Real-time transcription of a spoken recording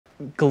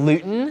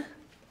Gluten?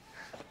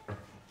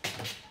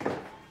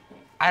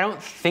 I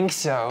don't think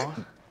so.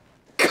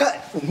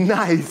 Cut!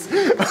 Nice!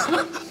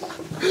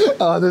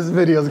 Oh, this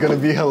video's gonna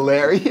be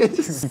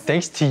hilarious.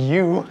 Thanks to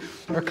you.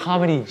 You're a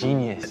comedy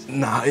genius.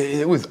 Nah,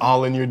 it was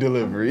all in your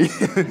delivery.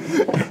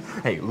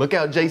 Hey, look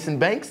out, Jason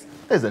Banks.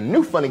 There's a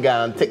new funny guy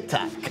on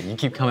TikTok. You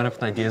keep coming up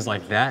with ideas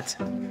like that,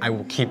 I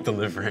will keep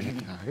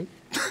delivering. All right.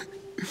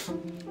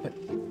 But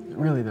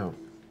really though,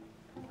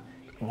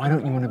 why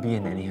don't you want to be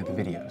in any of the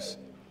videos?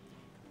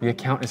 The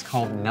account is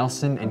called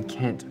Nelson and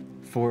Kent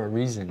for a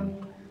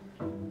reason.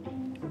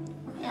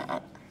 Yeah,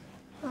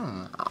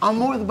 I'm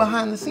more the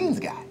behind-the-scenes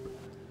guy.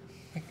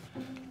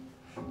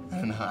 I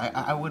don't know,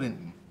 I wouldn't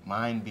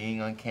mind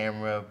being on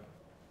camera.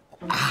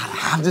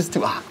 I'm just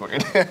too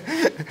awkward.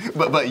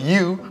 but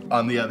you,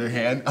 on the other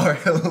hand, are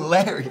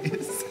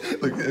hilarious.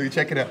 Look,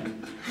 check it out.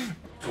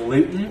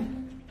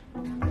 Gluten?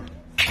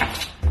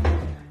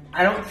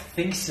 I don't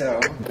think so.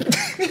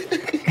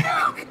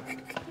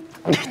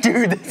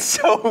 Dude, that's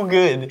so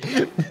good.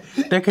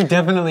 That could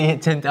definitely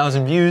hit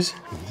 10,000 views.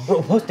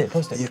 Bro, post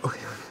it. Yeah.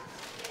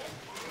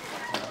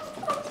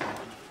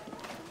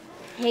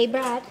 Hey,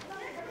 Brad.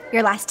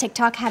 Your last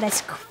TikTok had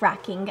us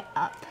cracking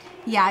up.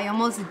 Yeah, I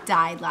almost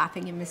died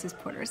laughing in Mrs.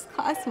 Porter's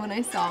class when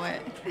I saw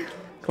it.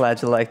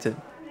 Glad you liked it.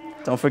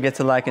 Don't forget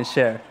to like and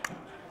share.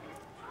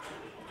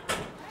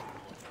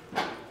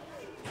 Man,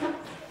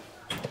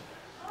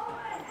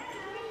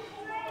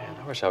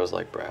 I wish I was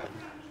like Brad.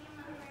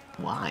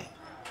 Why?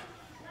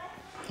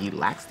 He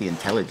lacks the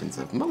intelligence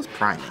of most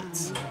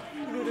primates.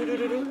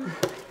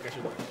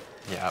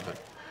 Yeah,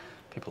 but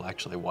people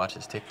actually watch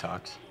his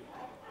TikToks.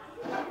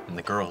 And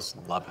the girls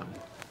love him.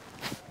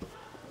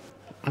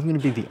 I'm gonna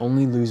be the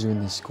only loser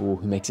in this school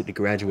who makes it to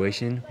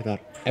graduation without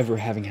ever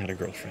having had a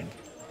girlfriend.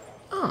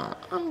 Oh,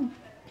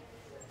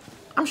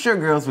 I'm sure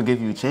girls will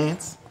give you a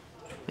chance.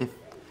 If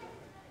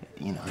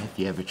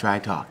you ever try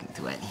talking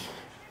to any.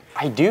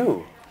 I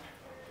do.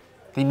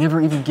 They never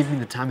even give me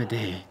the time of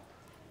day.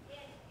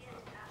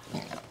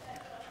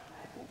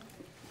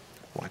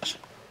 Watch.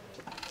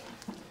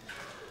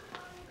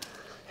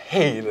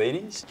 Hey,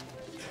 ladies.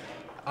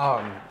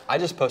 I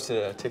just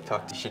posted a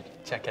TikTok. You should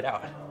check it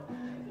out.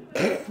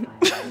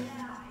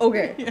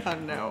 Okay. Yeah,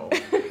 no.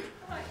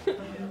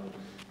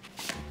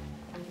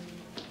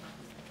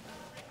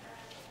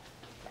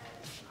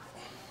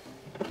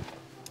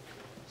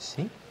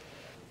 See?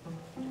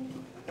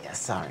 Yeah,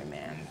 sorry,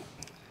 man.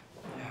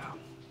 Yeah.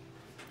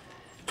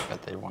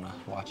 Bet they'd want to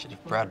watch it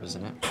if Brad was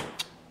in it.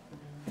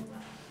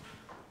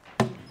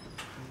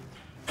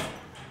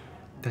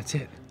 That's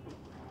it.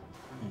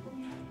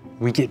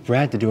 We get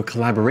Brad to do a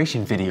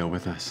collaboration video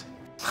with us.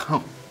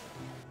 Oh.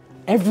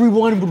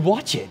 Everyone would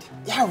watch it.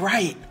 Yeah,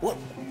 right.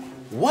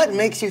 What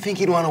makes you think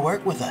he'd want to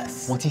work with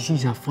us? Once he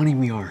sees how funny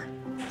we are,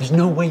 there's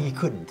no way he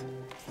couldn't.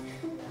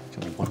 There's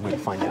only one way to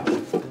find out.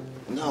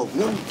 No,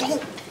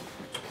 don't.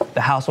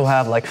 The house will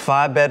have like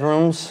 5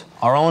 bedrooms,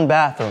 our own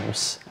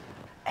bathrooms,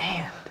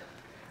 and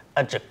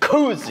a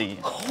jacuzzi.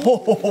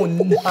 Oh,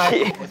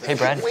 nice. Hey,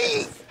 Brad.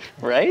 Sweet.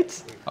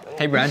 Right?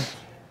 Hey, Brad.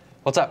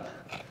 What's up?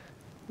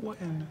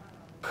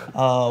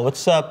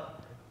 What's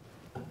up,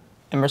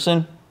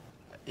 Emerson?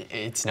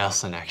 It's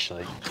Nelson,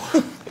 actually.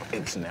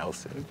 It's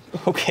Nelson.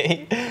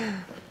 Okay.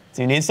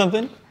 Do you need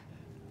something?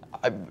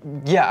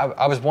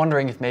 I was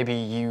wondering if maybe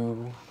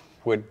you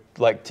would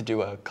like to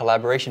do a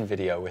collaboration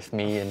video with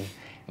me and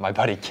my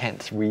buddy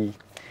Kent. We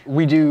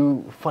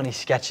do funny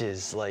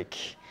sketches like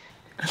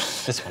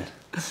this one.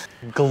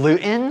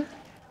 Gluten?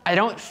 I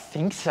don't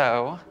think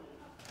so.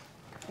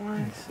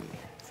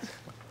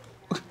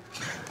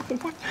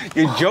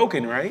 You're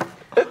joking, right?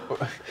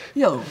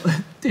 Yo,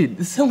 dude,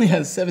 this only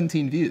has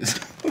 17 views.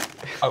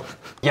 Oh,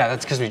 yeah,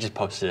 that's because we just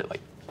posted it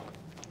like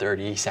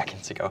 30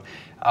 seconds ago.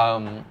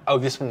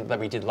 This one that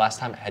we did last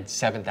time had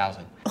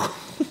 7,000.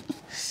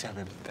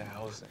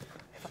 7,000.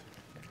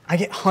 I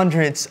get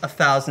hundreds of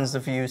thousands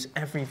of views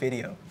every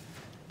video.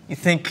 You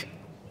think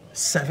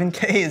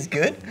 7K is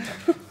good?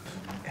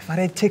 If I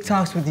did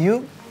TikToks with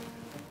you,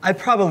 I'd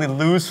probably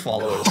lose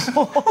followers.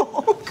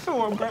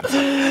 Come on, bro.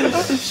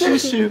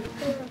 Shoot.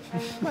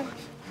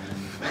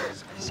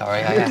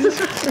 Sorry, I asked.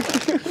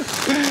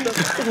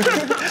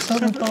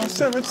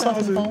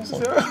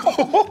 7,000.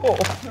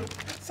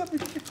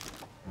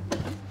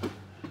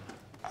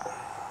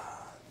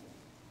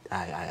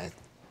 I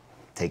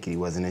take it he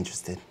wasn't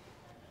interested.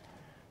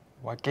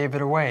 What gave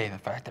it away? The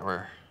fact that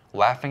we're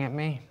laughing at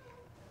me?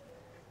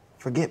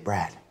 Forget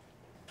Brad.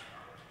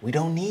 We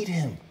don't need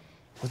him.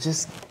 We'll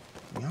just,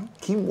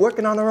 keep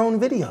working on our own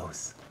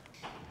videos.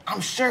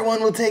 I'm sure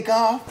one will take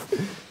off.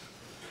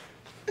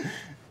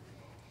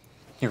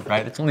 You're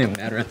right, it's only a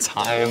matter of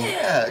time.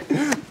 Yeah.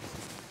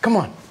 Come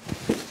on,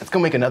 let's go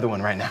make another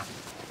one right now.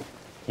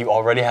 You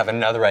already have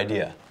another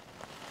idea.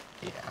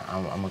 Yeah,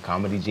 I'm a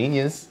comedy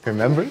genius,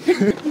 remember?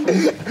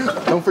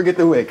 Don't forget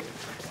the wig.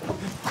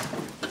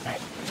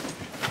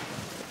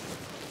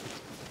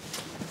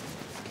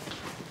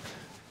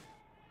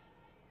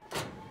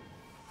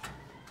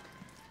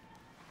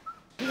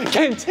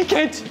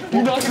 Kent,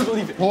 you're not gonna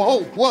believe it.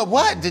 Whoa,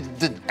 what?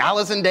 Did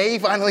Allison Day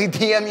finally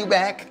DM you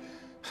back?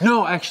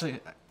 No, actually,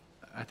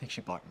 I think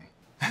she blocked me.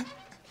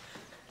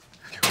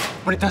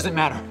 But it doesn't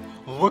matter.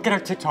 Look at her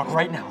TikTok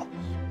right now.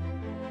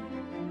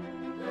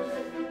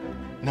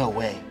 No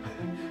way.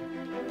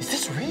 Is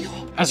this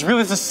real? As real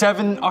as the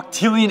 7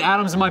 octillion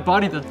atoms in my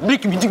body that's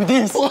making me do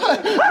this.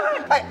 What?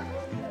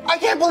 I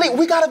can't believe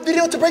we got a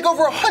video to break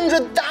over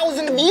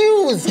 100,000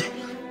 views.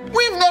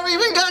 We've never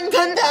even gotten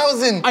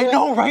 10,000. I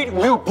know, right?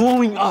 We're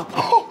blowing up.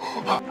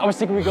 I was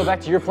thinking we'd go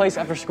back to your place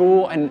after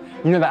school and,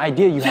 you know, that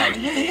idea you had.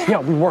 Yeah,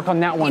 we work on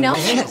that one. You know,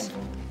 Yes.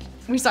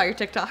 we saw your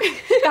TikTok.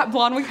 That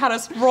blonde wig had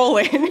us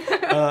rolling.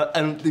 I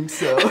don't think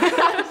so.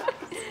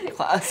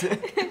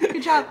 Classic.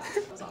 Good job.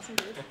 That was awesome,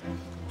 dude.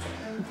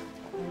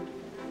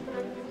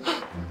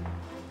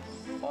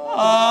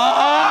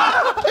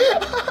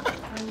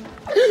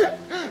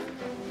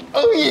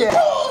 Oh yeah!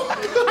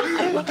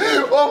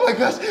 Oh my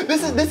gosh,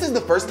 this is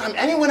the first time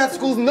anyone at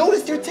school's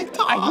noticed your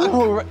TikTok. I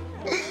know, right?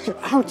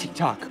 Our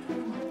TikTok.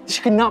 This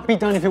could not be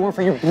done if it weren't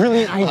for your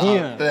brilliant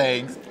idea.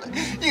 Thanks.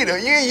 You know,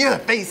 you're the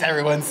face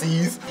everyone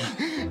sees.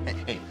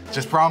 Hey,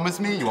 just promise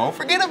me you won't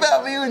forget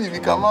about me when you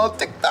become all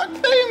TikTok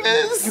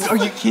famous. Are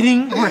you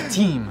kidding? We're a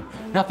team.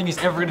 Nothing is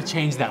ever gonna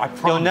change that, I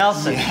promise. Yo,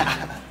 Nelson.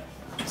 Yeah.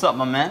 What's up,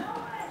 my man?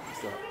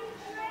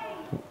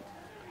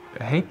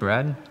 Hey,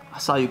 Brad. I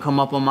saw you come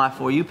up on my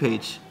For You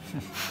page.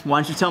 Why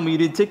didn't you tell me you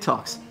did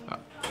TikToks?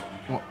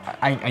 Well,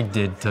 I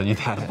did tell you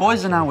that. The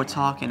boys and I were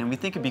talking, and we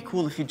think it'd be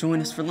cool if you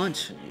joined us for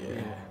lunch.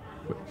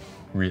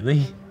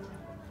 Really?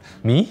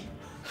 Me?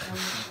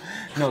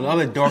 No, the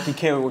other darky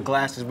kid with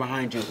glasses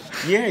behind you.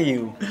 Yeah,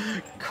 you.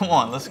 Come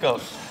on, let's go.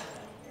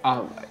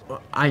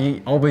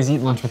 I always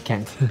eat lunch with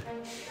Kent.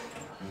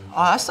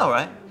 Oh, that's all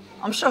right.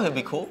 I'm sure he'll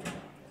be cool.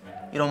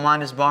 You don't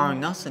mind us borrowing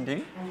Nelson, do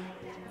you?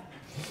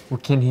 Well,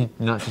 can he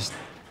not just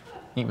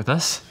eat with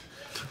us?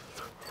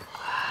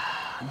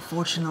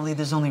 Unfortunately,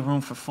 there's only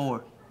room for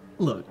 4.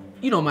 Look,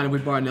 you don't mind if we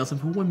borrow Nelson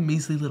for one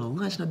measly little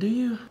lunch, now do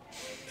you?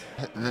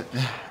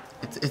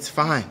 It's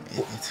fine.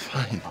 It's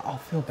fine. I'll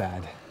feel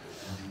bad.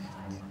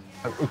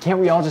 Can't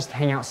we all just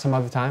hang out some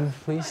other time,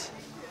 please?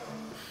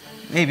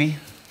 Maybe.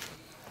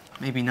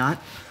 Maybe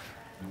not.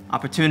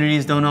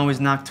 Opportunities don't always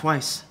knock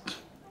twice.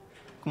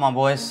 Come on,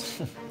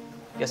 boys.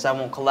 Guess I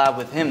won't collab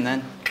with him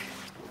then.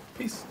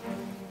 Peace.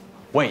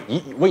 Wait,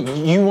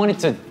 you wanted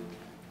to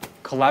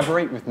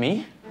collaborate with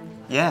me?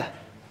 Yeah.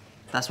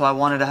 That's why I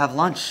wanted to have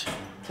lunch,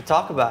 to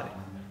talk about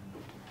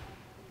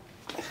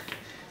it.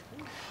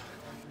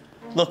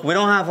 Look, we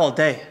don't have all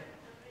day.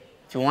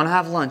 If you want to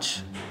have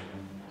lunch,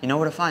 you know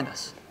where to find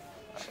us.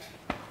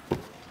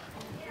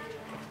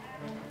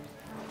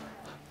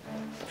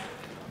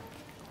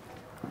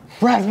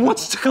 Brad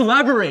wants to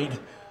collaborate.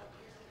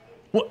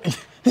 What?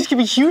 This could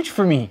be huge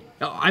for me.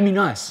 I mean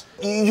us.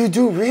 You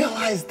do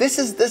realize this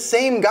is the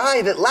same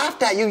guy that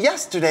laughed at you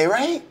yesterday,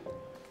 right?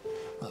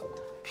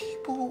 Look,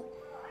 people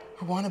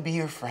who want to be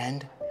your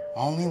friend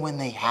only when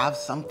they have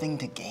something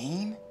to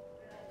gain,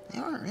 they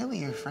aren't really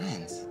your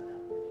friends.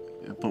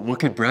 But what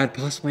could Brad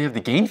possibly have to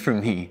gain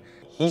from me?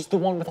 He's the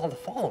one with all the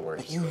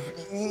followers.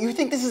 You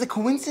think this is a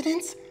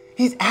coincidence?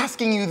 He's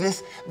asking you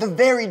this the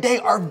very day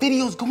our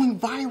video's going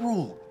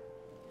viral.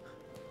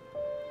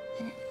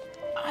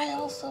 I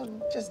also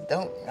just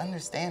don't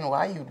understand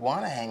why you'd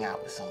want to hang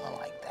out with someone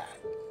like that.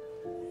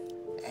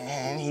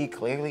 And he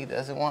clearly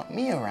doesn't want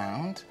me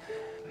around.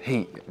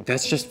 Hey,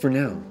 that's just for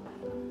now.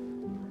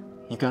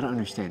 You gotta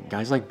understand,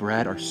 guys like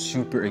Brad are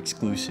super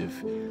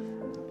exclusive.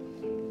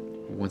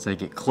 Once I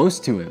get close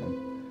to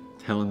him,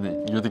 tell him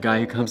that you're the guy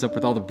who comes up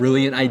with all the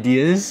brilliant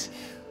ideas,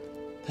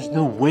 there's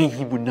no way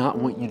he would not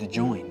want you to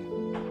join.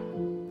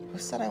 Who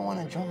said I want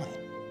to join?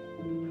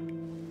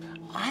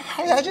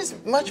 I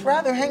just much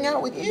rather hang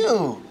out with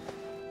you.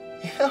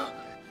 You know,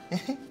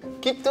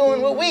 keep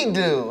doing what we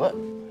do.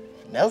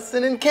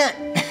 Nelson and Kent.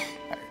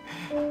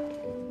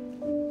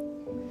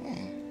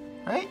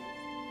 Right?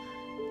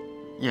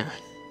 Yeah,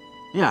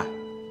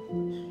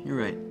 you're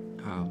right.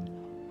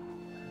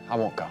 I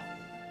won't go.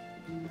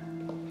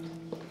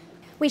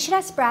 We should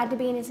ask Brad to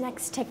be in his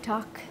next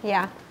TikTok.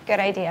 Yeah, good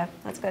idea.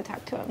 Let's go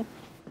talk to him.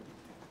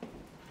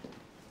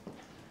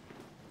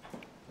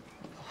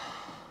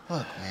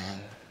 Look, man,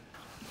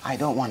 I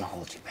don't want to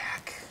hold you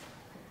back.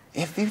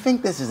 If you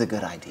think this is a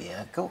good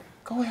idea, go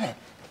ahead.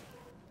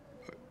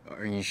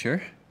 Are you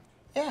sure?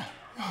 Yeah,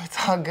 no, it's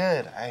all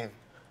good. I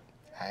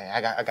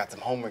got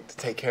some homework to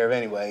take care of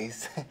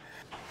anyways.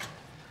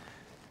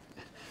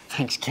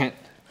 Thanks, Kent.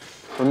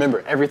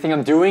 Remember, everything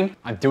I'm doing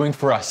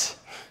for us.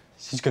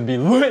 This is gonna be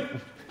lit.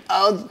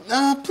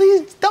 Oh,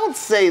 please don't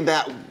say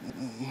that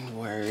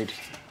word.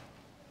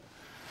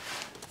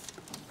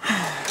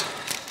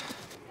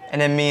 And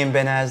then me and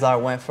Ben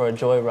Aslar went for a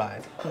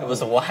joyride. It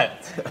was wild.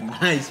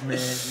 Nice, man,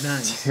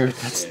 nice. Dude,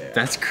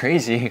 that's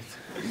crazy.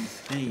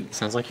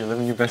 Sounds like you're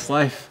living your best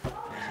life.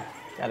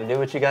 Gotta do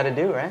what you gotta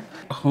do, right?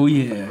 Oh,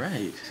 yeah.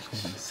 Right.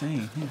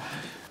 Insane.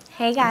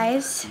 Hey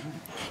guys,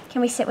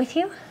 can we sit with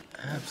you?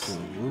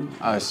 Absolutely.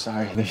 Oh,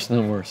 sorry, there's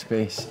no more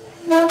space.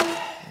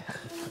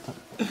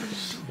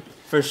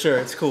 For sure,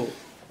 it's cool.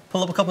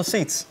 Pull up a couple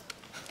seats.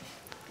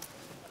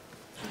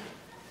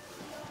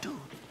 Dude,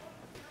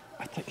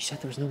 I thought you said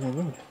there was no more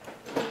room.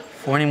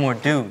 For any more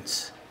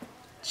dudes,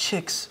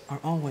 chicks are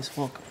always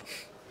welcome.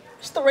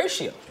 It's the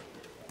ratio.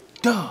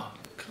 Duh.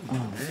 Come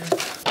on, man.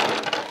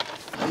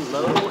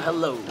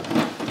 Hello.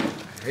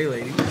 Hey,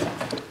 ladies.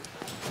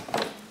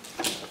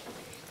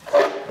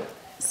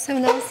 So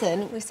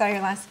Nelson, we saw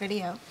your last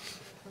video.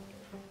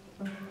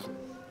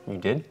 You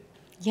did?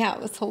 Yeah,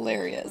 it was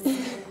hilarious.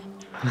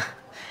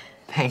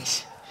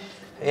 Thanks.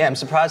 Yeah, I'm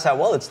surprised how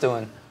well it's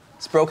doing.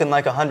 It's broken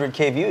like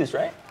 100K views,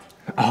 right?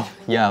 Oh,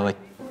 yeah, like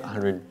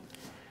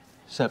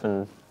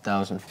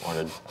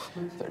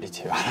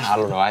 107,432. I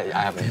don't know, I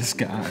haven't This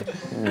guy.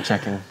 been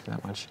checking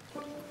that much.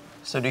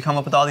 So do you come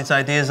up with all these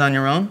ideas on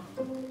your own?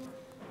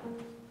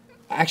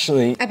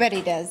 Actually, I bet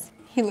he does.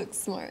 He looks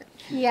smart.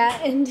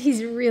 Yeah, and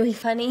he's really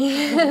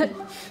funny.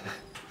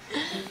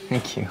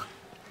 Thank you.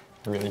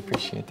 I really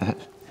appreciate that.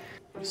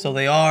 So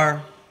they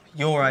are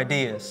your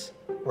ideas,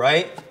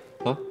 right?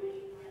 Huh?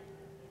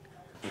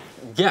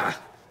 Yeah,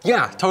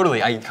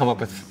 totally. I come up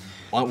with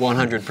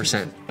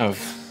 100% of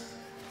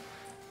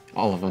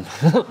all of them.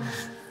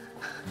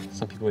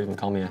 Some people even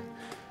call me a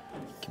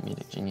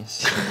comedic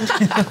genius.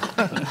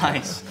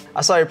 Nice.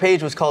 I saw your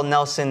page was called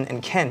Nelson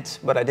and Kent,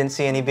 but I didn't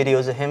see any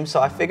videos of him,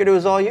 so I figured it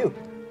was all you.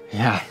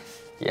 Yeah.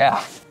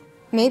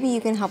 Maybe you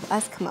can help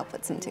us come up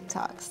with some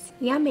TikToks.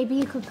 Yeah, maybe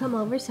you could come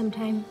over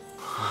sometime.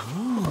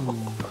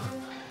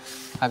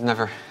 I've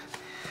never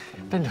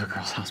been to a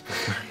girl's house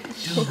before.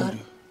 shut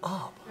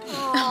up.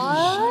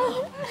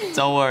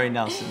 Don't worry,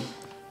 Nelson.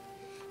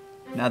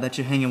 Now that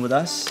you're hanging with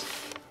us,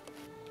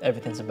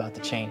 everything's about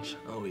to change.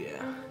 Oh,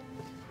 yeah.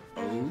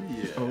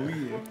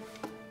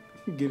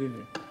 Get in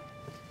there.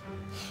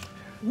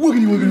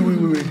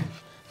 Wiggity.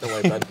 Don't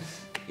worry, bud.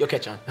 You'll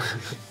catch on.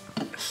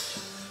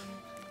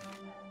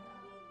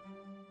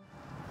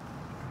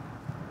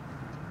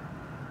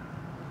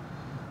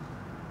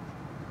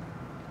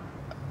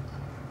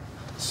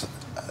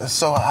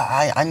 So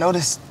I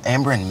noticed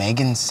Amber and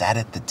Megan sat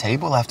at the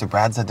table after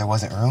Brad said there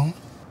wasn't room.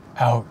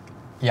 Oh,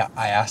 yeah,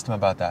 I asked him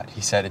about that.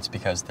 He said it's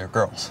because they're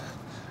girls.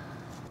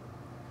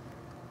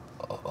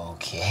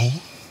 Okay.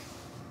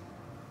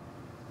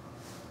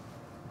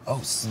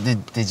 Oh, so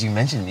did you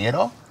mention me at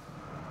all?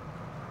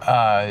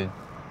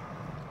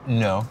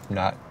 No,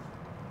 not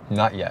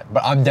yet.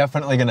 But I'm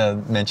definitely gonna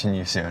mention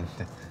you soon.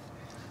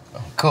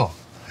 Oh, cool.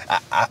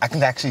 I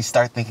can actually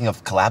start thinking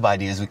of collab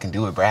ideas we can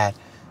do with Brad.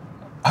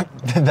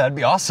 That'd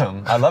be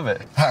awesome. I love it.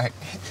 All right.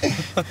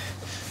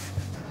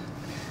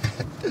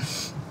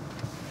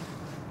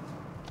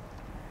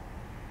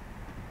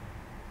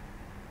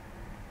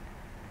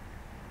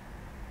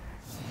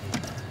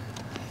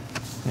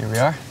 Here we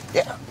are.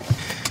 Yeah.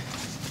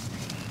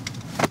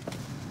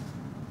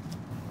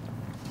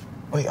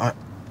 Wait,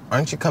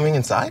 aren't you coming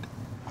inside?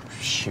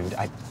 Shoot,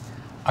 I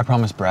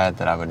promised Brad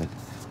that I would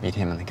meet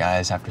him and the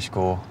guys after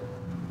school.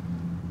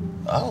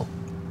 Oh.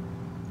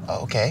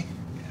 Okay.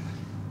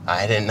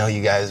 I didn't know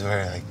you guys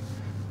were, like,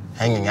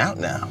 hanging out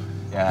now.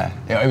 Yeah,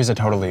 it was a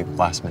totally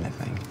last-minute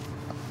thing.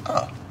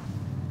 Oh.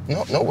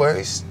 No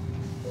worries.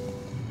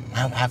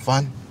 Have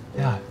fun.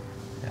 Yeah,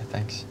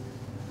 thanks.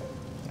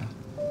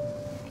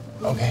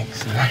 Okay.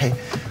 All right.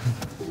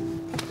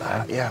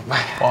 Yeah,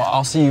 bye. Well,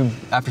 I'll see you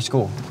after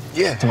school.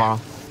 Yeah. Tomorrow.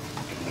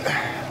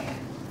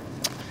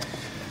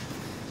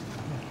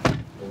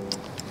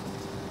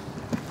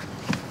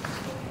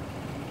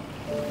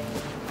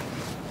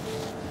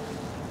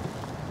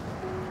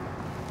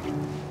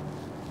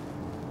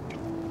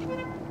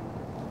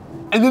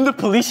 And then the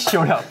police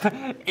showed up.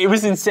 It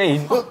was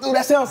insane. Dude,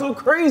 that sounds so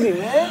crazy,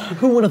 man.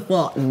 Who would have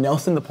thought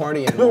Nelson the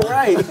party animal?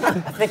 Right.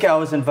 I think I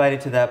was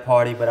invited to that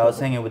party, but I was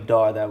hanging with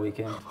Dhar that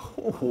weekend.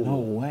 No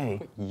way.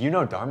 You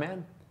know Dhar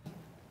Mann?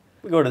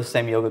 We go to the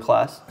same yoga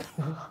class.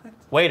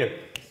 Waiter,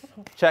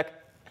 check.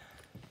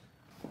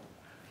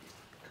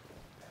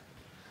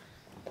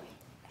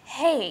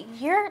 Hey,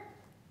 you're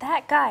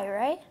that guy,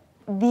 right?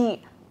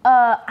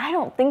 I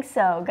don't think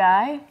so,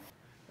 guy.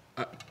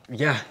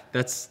 Yeah,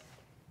 that's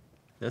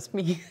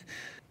me.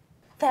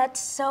 That's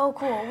so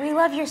cool. We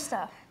love your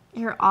stuff.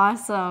 You're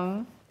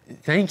awesome.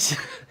 Thanks.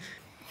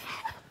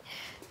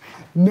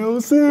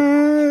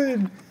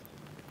 Nelson!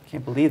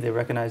 Can't believe they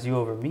recognize you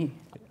over me.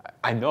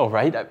 I know,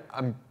 right?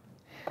 You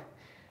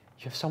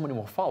have so many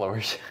more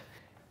followers.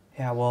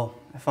 Yeah, well,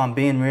 if I'm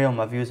being real,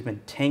 my views have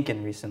been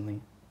tanking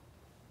recently.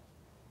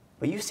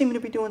 But you seem to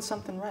be doing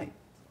something right.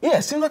 Yeah,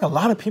 it seems like a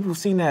lot of people have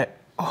seen that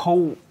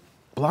whole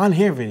blonde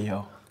hair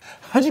video.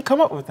 How'd you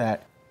come up with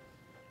that?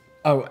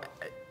 Oh,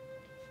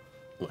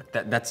 look,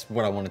 that's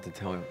what I wanted to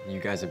tell you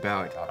guys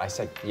about. I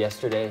said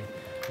yesterday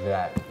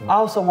that... I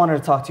also wanted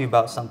to talk to you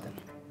about something.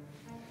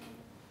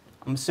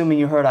 I'm assuming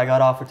you heard I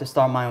got offered to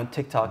start my own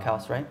TikTok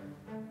house, right?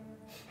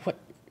 What?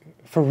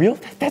 For real?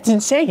 That's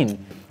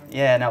insane.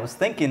 Yeah, and I was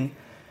thinking,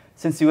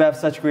 since you have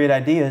such great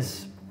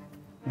ideas,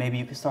 maybe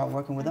you could start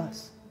working with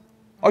us.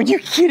 Are you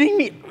kidding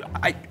me?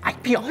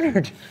 I'd be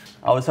honored.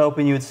 I was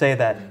hoping you would say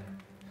that.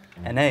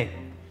 And hey,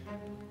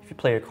 if you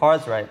play your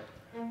cards right,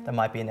 there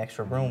might be an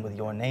extra room with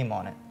your name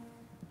on it.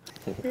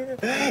 Dude,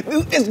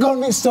 it's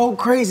gonna be so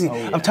crazy. Oh,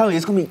 yeah. I'm telling you,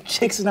 it's gonna be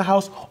chicks in the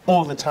house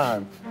all the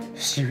time.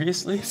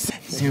 Seriously?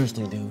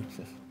 Seriously, dude.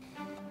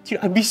 Dude,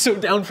 I'd be so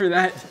down for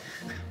that.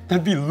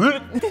 That'd be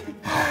lit.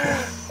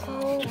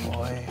 Oh,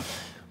 boy.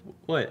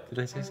 What? Did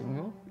I say something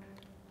wrong?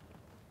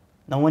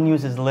 No one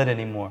uses lit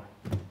anymore.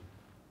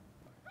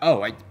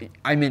 Oh,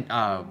 I meant,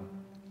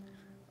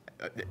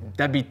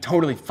 that'd be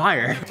totally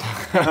fire.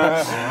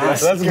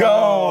 Let's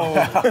go.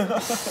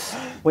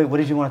 Wait, what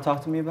did you want to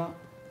talk to me about?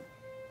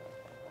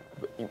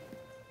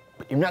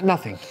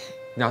 Nothing.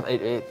 No,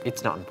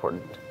 it's not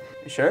important.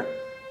 You sure?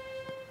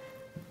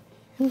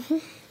 Mm-hmm.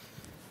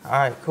 All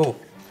right, cool.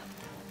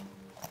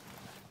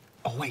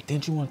 Oh, wait,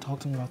 didn't you want to talk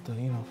to me about the,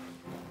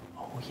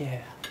 Oh,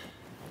 yeah.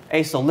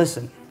 Hey, so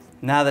listen,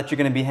 now that you're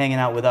going to be hanging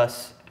out with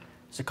us,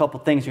 there's a couple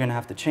things you're going to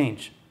have to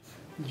change.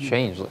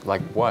 Change?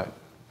 Like what?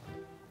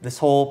 This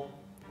whole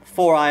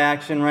 4-eye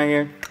action right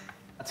here,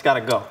 that's got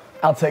to go.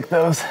 I'll take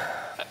those.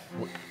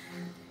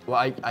 Well,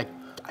 I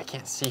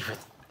can't see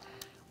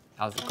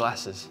without the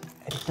glasses.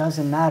 It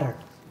doesn't matter.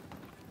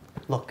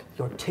 Look,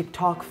 you're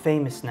TikTok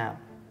famous now.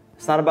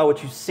 It's not about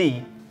what you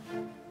see,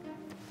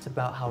 it's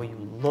about how you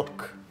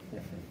look.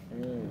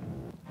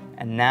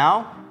 And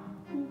now,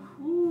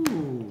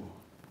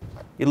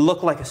 you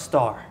look like a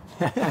star.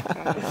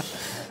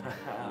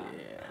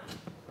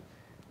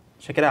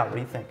 Check it out, what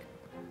do you think?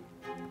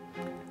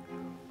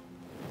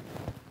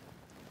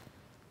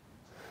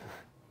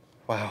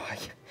 Wow,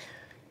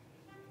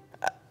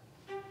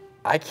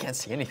 I can't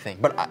see anything,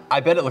 but I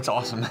bet it looks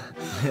awesome.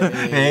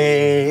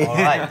 Hey. All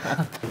right.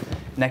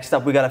 Next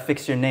up, we gotta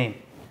fix your name.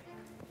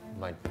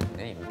 My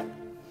name?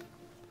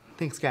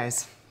 Thanks,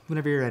 guys.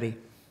 Whenever you're ready.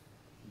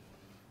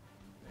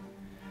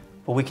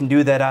 But we can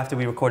do that after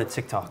we record a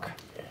TikTok.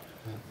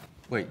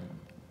 Wait,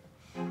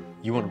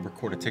 you want to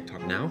record a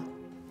TikTok now?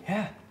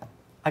 Yeah.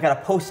 I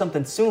gotta post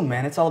something soon,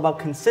 man. It's all about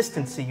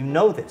consistency. You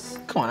know this.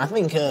 Come on, I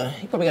think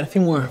you probably got a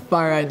few more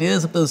fire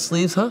ideas up those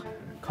sleeves, huh?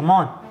 Come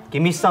on,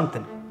 give me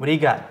something. What do you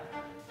got?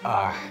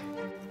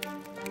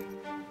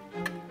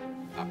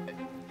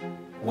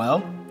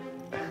 Well?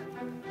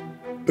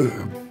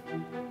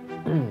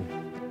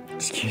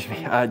 Excuse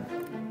me.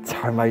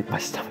 Sorry, my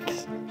stomach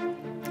is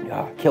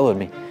killing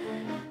me.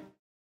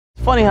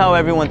 It's funny how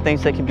everyone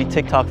thinks they can be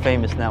TikTok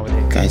famous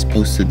nowadays. Guys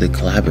posted the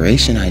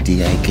collaboration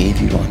idea I gave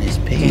you on his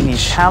page. You need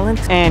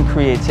talent and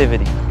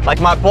creativity. Like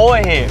my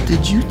boy here.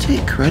 Did you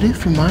take credit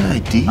for my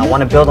idea? I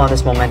want to build on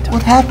this momentum.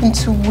 What happened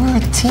to we're a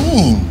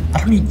team? I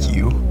don't need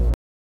you.